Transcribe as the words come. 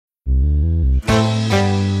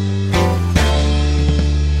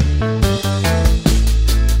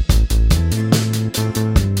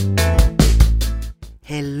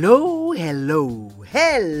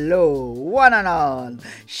and all,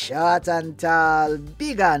 short and tall,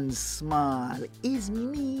 big and small, is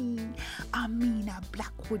me. I mean a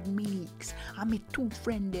Blackwood Mix. I'm my two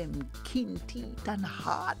friend them, Kinteet and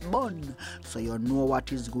Heartbun. So you know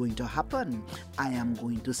what is going to happen. I am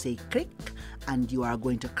going to say click, and you are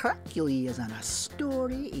going to crack your ears, and a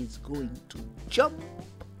story is going to jump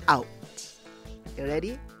out. You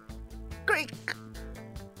ready? Click.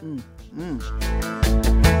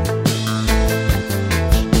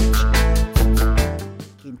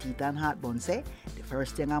 Kinteet and Heartbun say, the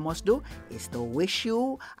first thing I must do is to wish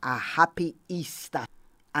you a happy Easter.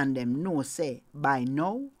 And them know say, by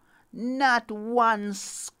now, not one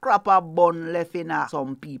scrap of bun left in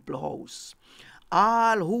some people's house.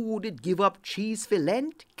 All who did give up cheese for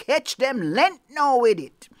Lent, catch them Lent now with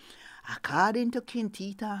it. According to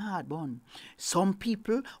Kinteet and Heartbun, some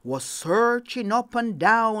people was searching up and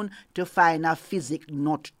down to find a physic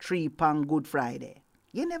nut tree on Good Friday.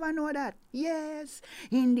 You never know that? Yes,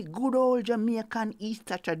 in the good old Jamaican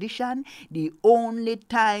Easter tradition, the only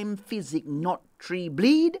time physic nut tree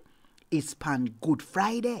bleed is on Good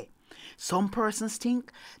Friday. Some persons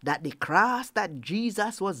think that the cross that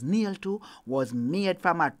Jesus was nailed to was made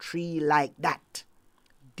from a tree like that.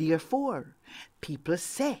 Therefore, people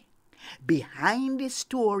say, behind the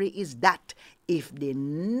story is that if they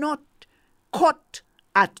not cut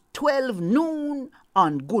at 12 noon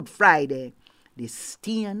on Good Friday, the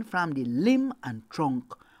stain from the limb and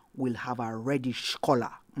trunk will have a reddish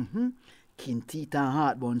color. Kinteet and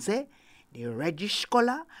Heartbun say the reddish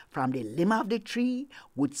color from the limb of the tree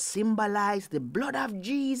would symbolize the blood of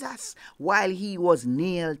Jesus while he was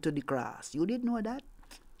nailed to the cross. You did know that?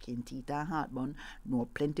 Kinteet and Heartbun know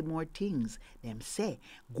plenty more things. Them say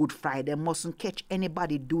Good Friday mustn't catch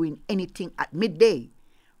anybody doing anything at midday,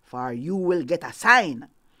 for you will get a sign.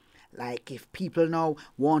 Like if people now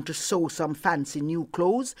want to sew some fancy new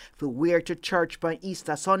clothes for wear to church on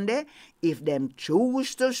Easter Sunday, if them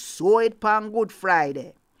choose to sew it on Good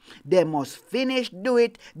Friday, they must finish do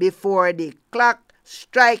it before the clock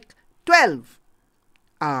strike 12,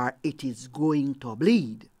 or it is going to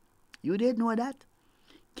bleed. You did know that?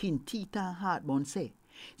 Kinteet and Heartbun say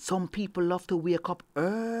some people love to wake up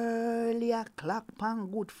early o'clock on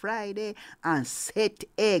Good Friday and set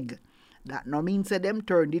egg. That no means say them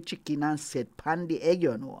turn the chicken and set pan the egg,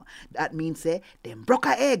 you know. That means say them broke a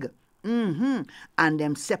egg. And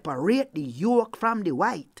them separate the yolk from the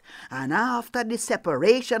white. And after the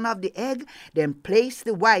separation of the egg, them place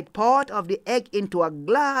the white part of the egg into a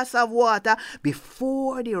glass of water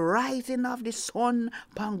before the rising of the sun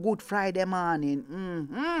on Good Friday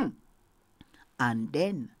morning. And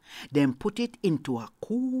then them put it into a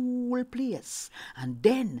cool place. And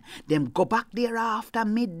then them go back there after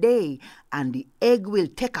midday, and the egg will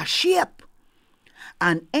take a shape.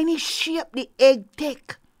 And any shape the egg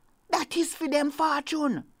take, that is for them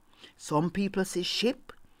fortune. Some people say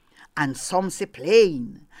ship, and some say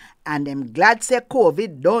plane. And them glad say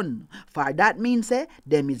COVID done. For that means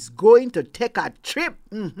them is going to take a trip.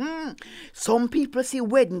 Some people see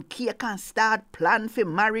wedding cake and start plan for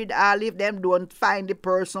married, all if them don't find the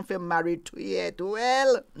person for married to yet.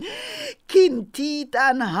 Well, Kinteet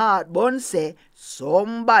and Heartbun say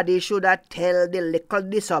somebody should have tell the little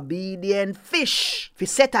disobedient fish to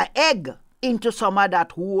set an egg into some of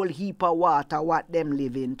that whole heap of water what them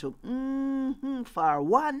live into. For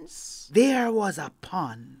once, there was a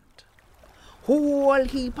pond. Whole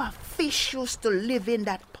heap of fish used to live in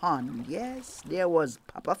that pond. Yes, there was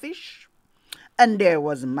Papa Fish, and there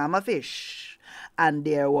was Mama Fish, and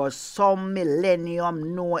there was some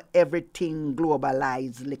millennium know everything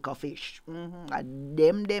globalized liquor fish. And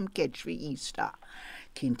them catch for Easter.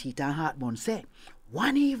 Kinteet and Heartbun say,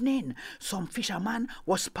 one evening, some fisherman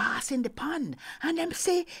was passing the pond, and them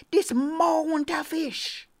say, this mount of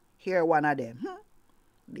fish. Here one of them,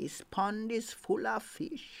 this pond is full of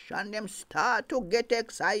fish, and them start to get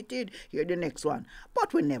excited. Here the next one,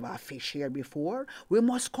 but we never fish here before. We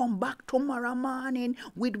must come back tomorrow morning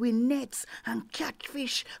with we nets and catch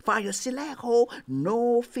fish. For you see like how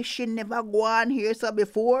no fishing never go on here so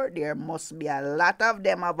before. There must be a lot of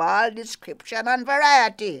them of all description and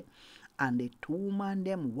variety. And the two man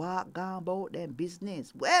them walk about their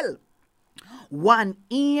business. Well, one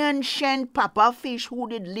ancient Papa Fish who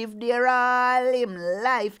did live there all him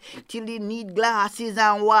life till he need glasses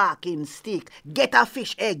and walking stick, get a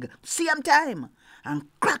fish egg same time and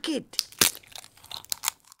crack it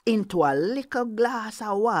into a little glass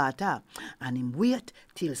of water, and him wait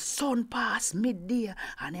till sun pass midday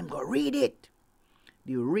and him go read it.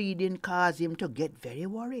 The reading caused him to get very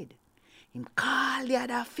worried. Him call the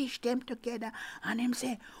other fish them together and him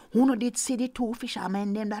say, who no did see the two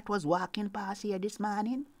fishermen them that was walking past here this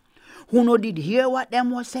morning? Who no did hear what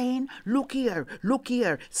them was saying? Look here,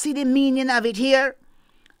 see the meaning of it here?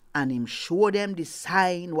 And him show them the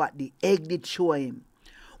sign what the egg did show him.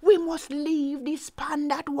 We must leave this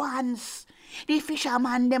pond at once. The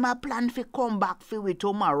fisherman them a plan fi come back fi we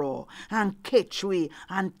tomorrow and catch we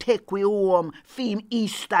and take we home fi him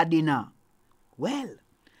Easter dinner. Well,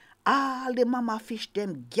 all the mama fish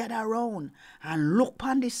them gather round and look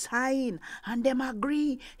pon the sign and them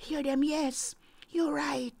agree. Hear them, yes, you're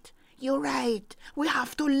right. We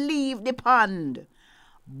have to leave the pond.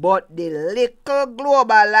 But the little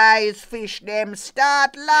globalized fish them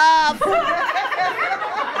start laugh.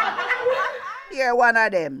 Here one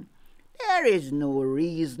of them. There is no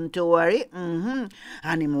reason to worry. And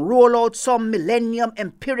him roll out some millennium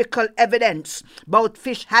empirical evidence about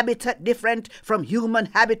fish habitat different from human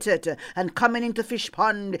habitat. And coming into fish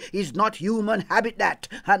pond is not human habitat.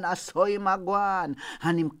 And I saw him a go on.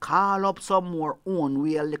 And him call up some more own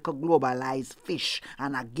real little globalized fish.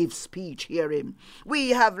 And I give speech, hear him.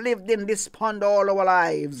 We have lived in this pond all our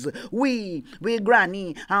lives. We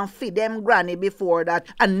granny and feed them granny before that.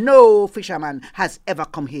 And no fisherman has ever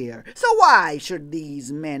come here. So why should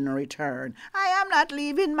these men return? I am not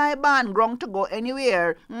leaving my barn ground to go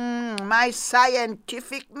anywhere. My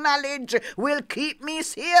scientific knowledge will keep me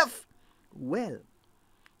safe. Well,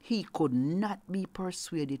 he could not be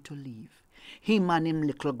persuaded to leave. Him and him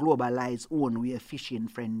little globalized own way fishing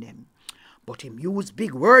friend them. But him use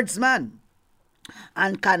big words, man.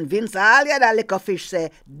 And convince all the other little fish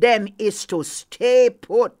say them is to stay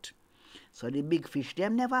put. So the big fish,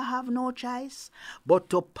 them never have no choice but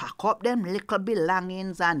to pack up them little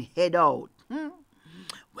belongings and head out.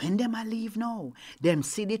 When them a leave now, them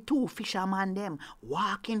see the two fishermen them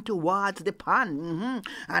walking towards the pond.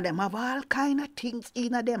 And them have all kind of things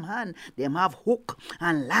in them hand. Them have hook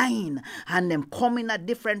and line. And them come in at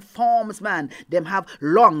different forms, man. Them have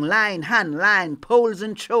long line, hand line, poles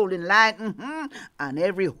and trolling line. And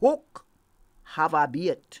every hook have a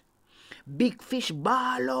bait. Big fish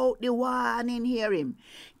ball out the warning, hear him.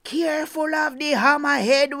 Careful of the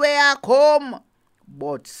hammerhead where I come.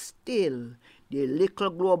 But still, the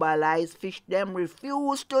little globalized fish them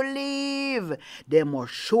refuse to leave. They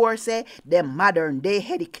must sure say them modern day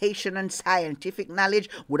education and scientific knowledge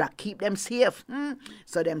would have keep them safe.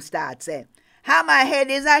 So them start say, hammerhead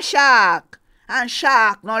is a shark, and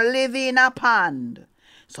shark no live in a pond.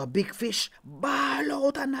 So big fish ball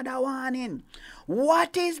out another warning.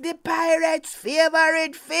 What is the pirate's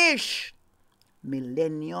favorite fish?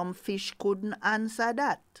 Millennium fish couldn't answer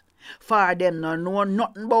that. For them no know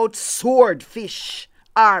nothing about swordfish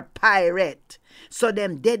or pirate. So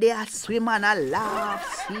them dead there swim and a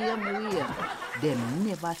laugh same way. Them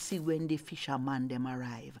never see when the fisherman them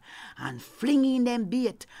arrive. And flinging them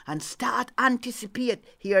bait and start anticipate.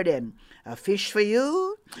 Hear them. A fish for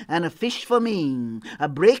you and a fish for me. A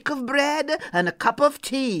break of bread and a cup of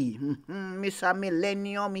tea. Mr.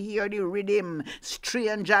 Millennium hear the rhythm,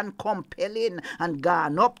 strange and compelling, and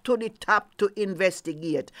gone up to the top to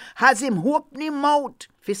investigate. Has him open him mouth,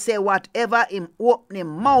 fi say whatever him open him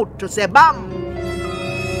mouth to say bam.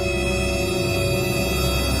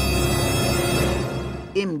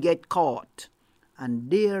 Him get caught.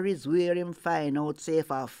 And there is where him find out say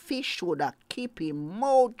if a fish would have keep him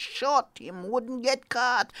mouth shut, him wouldn't get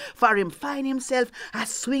caught. For him find himself a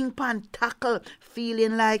swing pan tackle,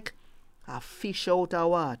 feeling like a fish out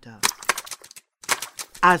of water.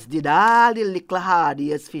 As did all the little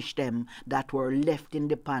hardiest fish them that were left in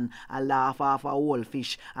the pan, a laugh off a whole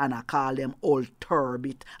fish and I call them old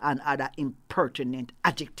turbot and other impertinent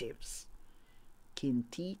adjectives.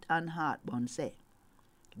 Kinteet and Heartbun say,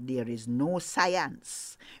 there is no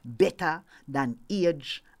science better than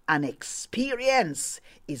age and experience.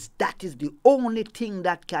 That is the only thing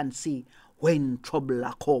that can see when trouble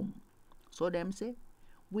a come. So them say,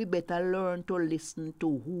 we better learn to listen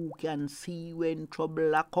to who can see when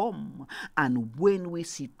trouble a come. And when we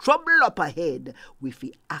see trouble up ahead, we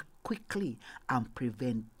fi act quickly and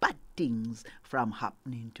prevent bad things from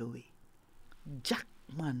happening to we. Jack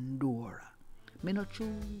Mandora. Me no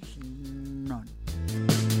choose none.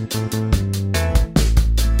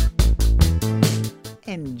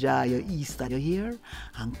 Enjoy your Easter, you hear?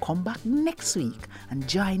 And come back next week and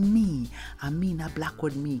join me, Amina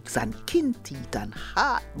Blackwood Meeks and Kinteet and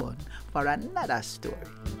Heartbun for another story.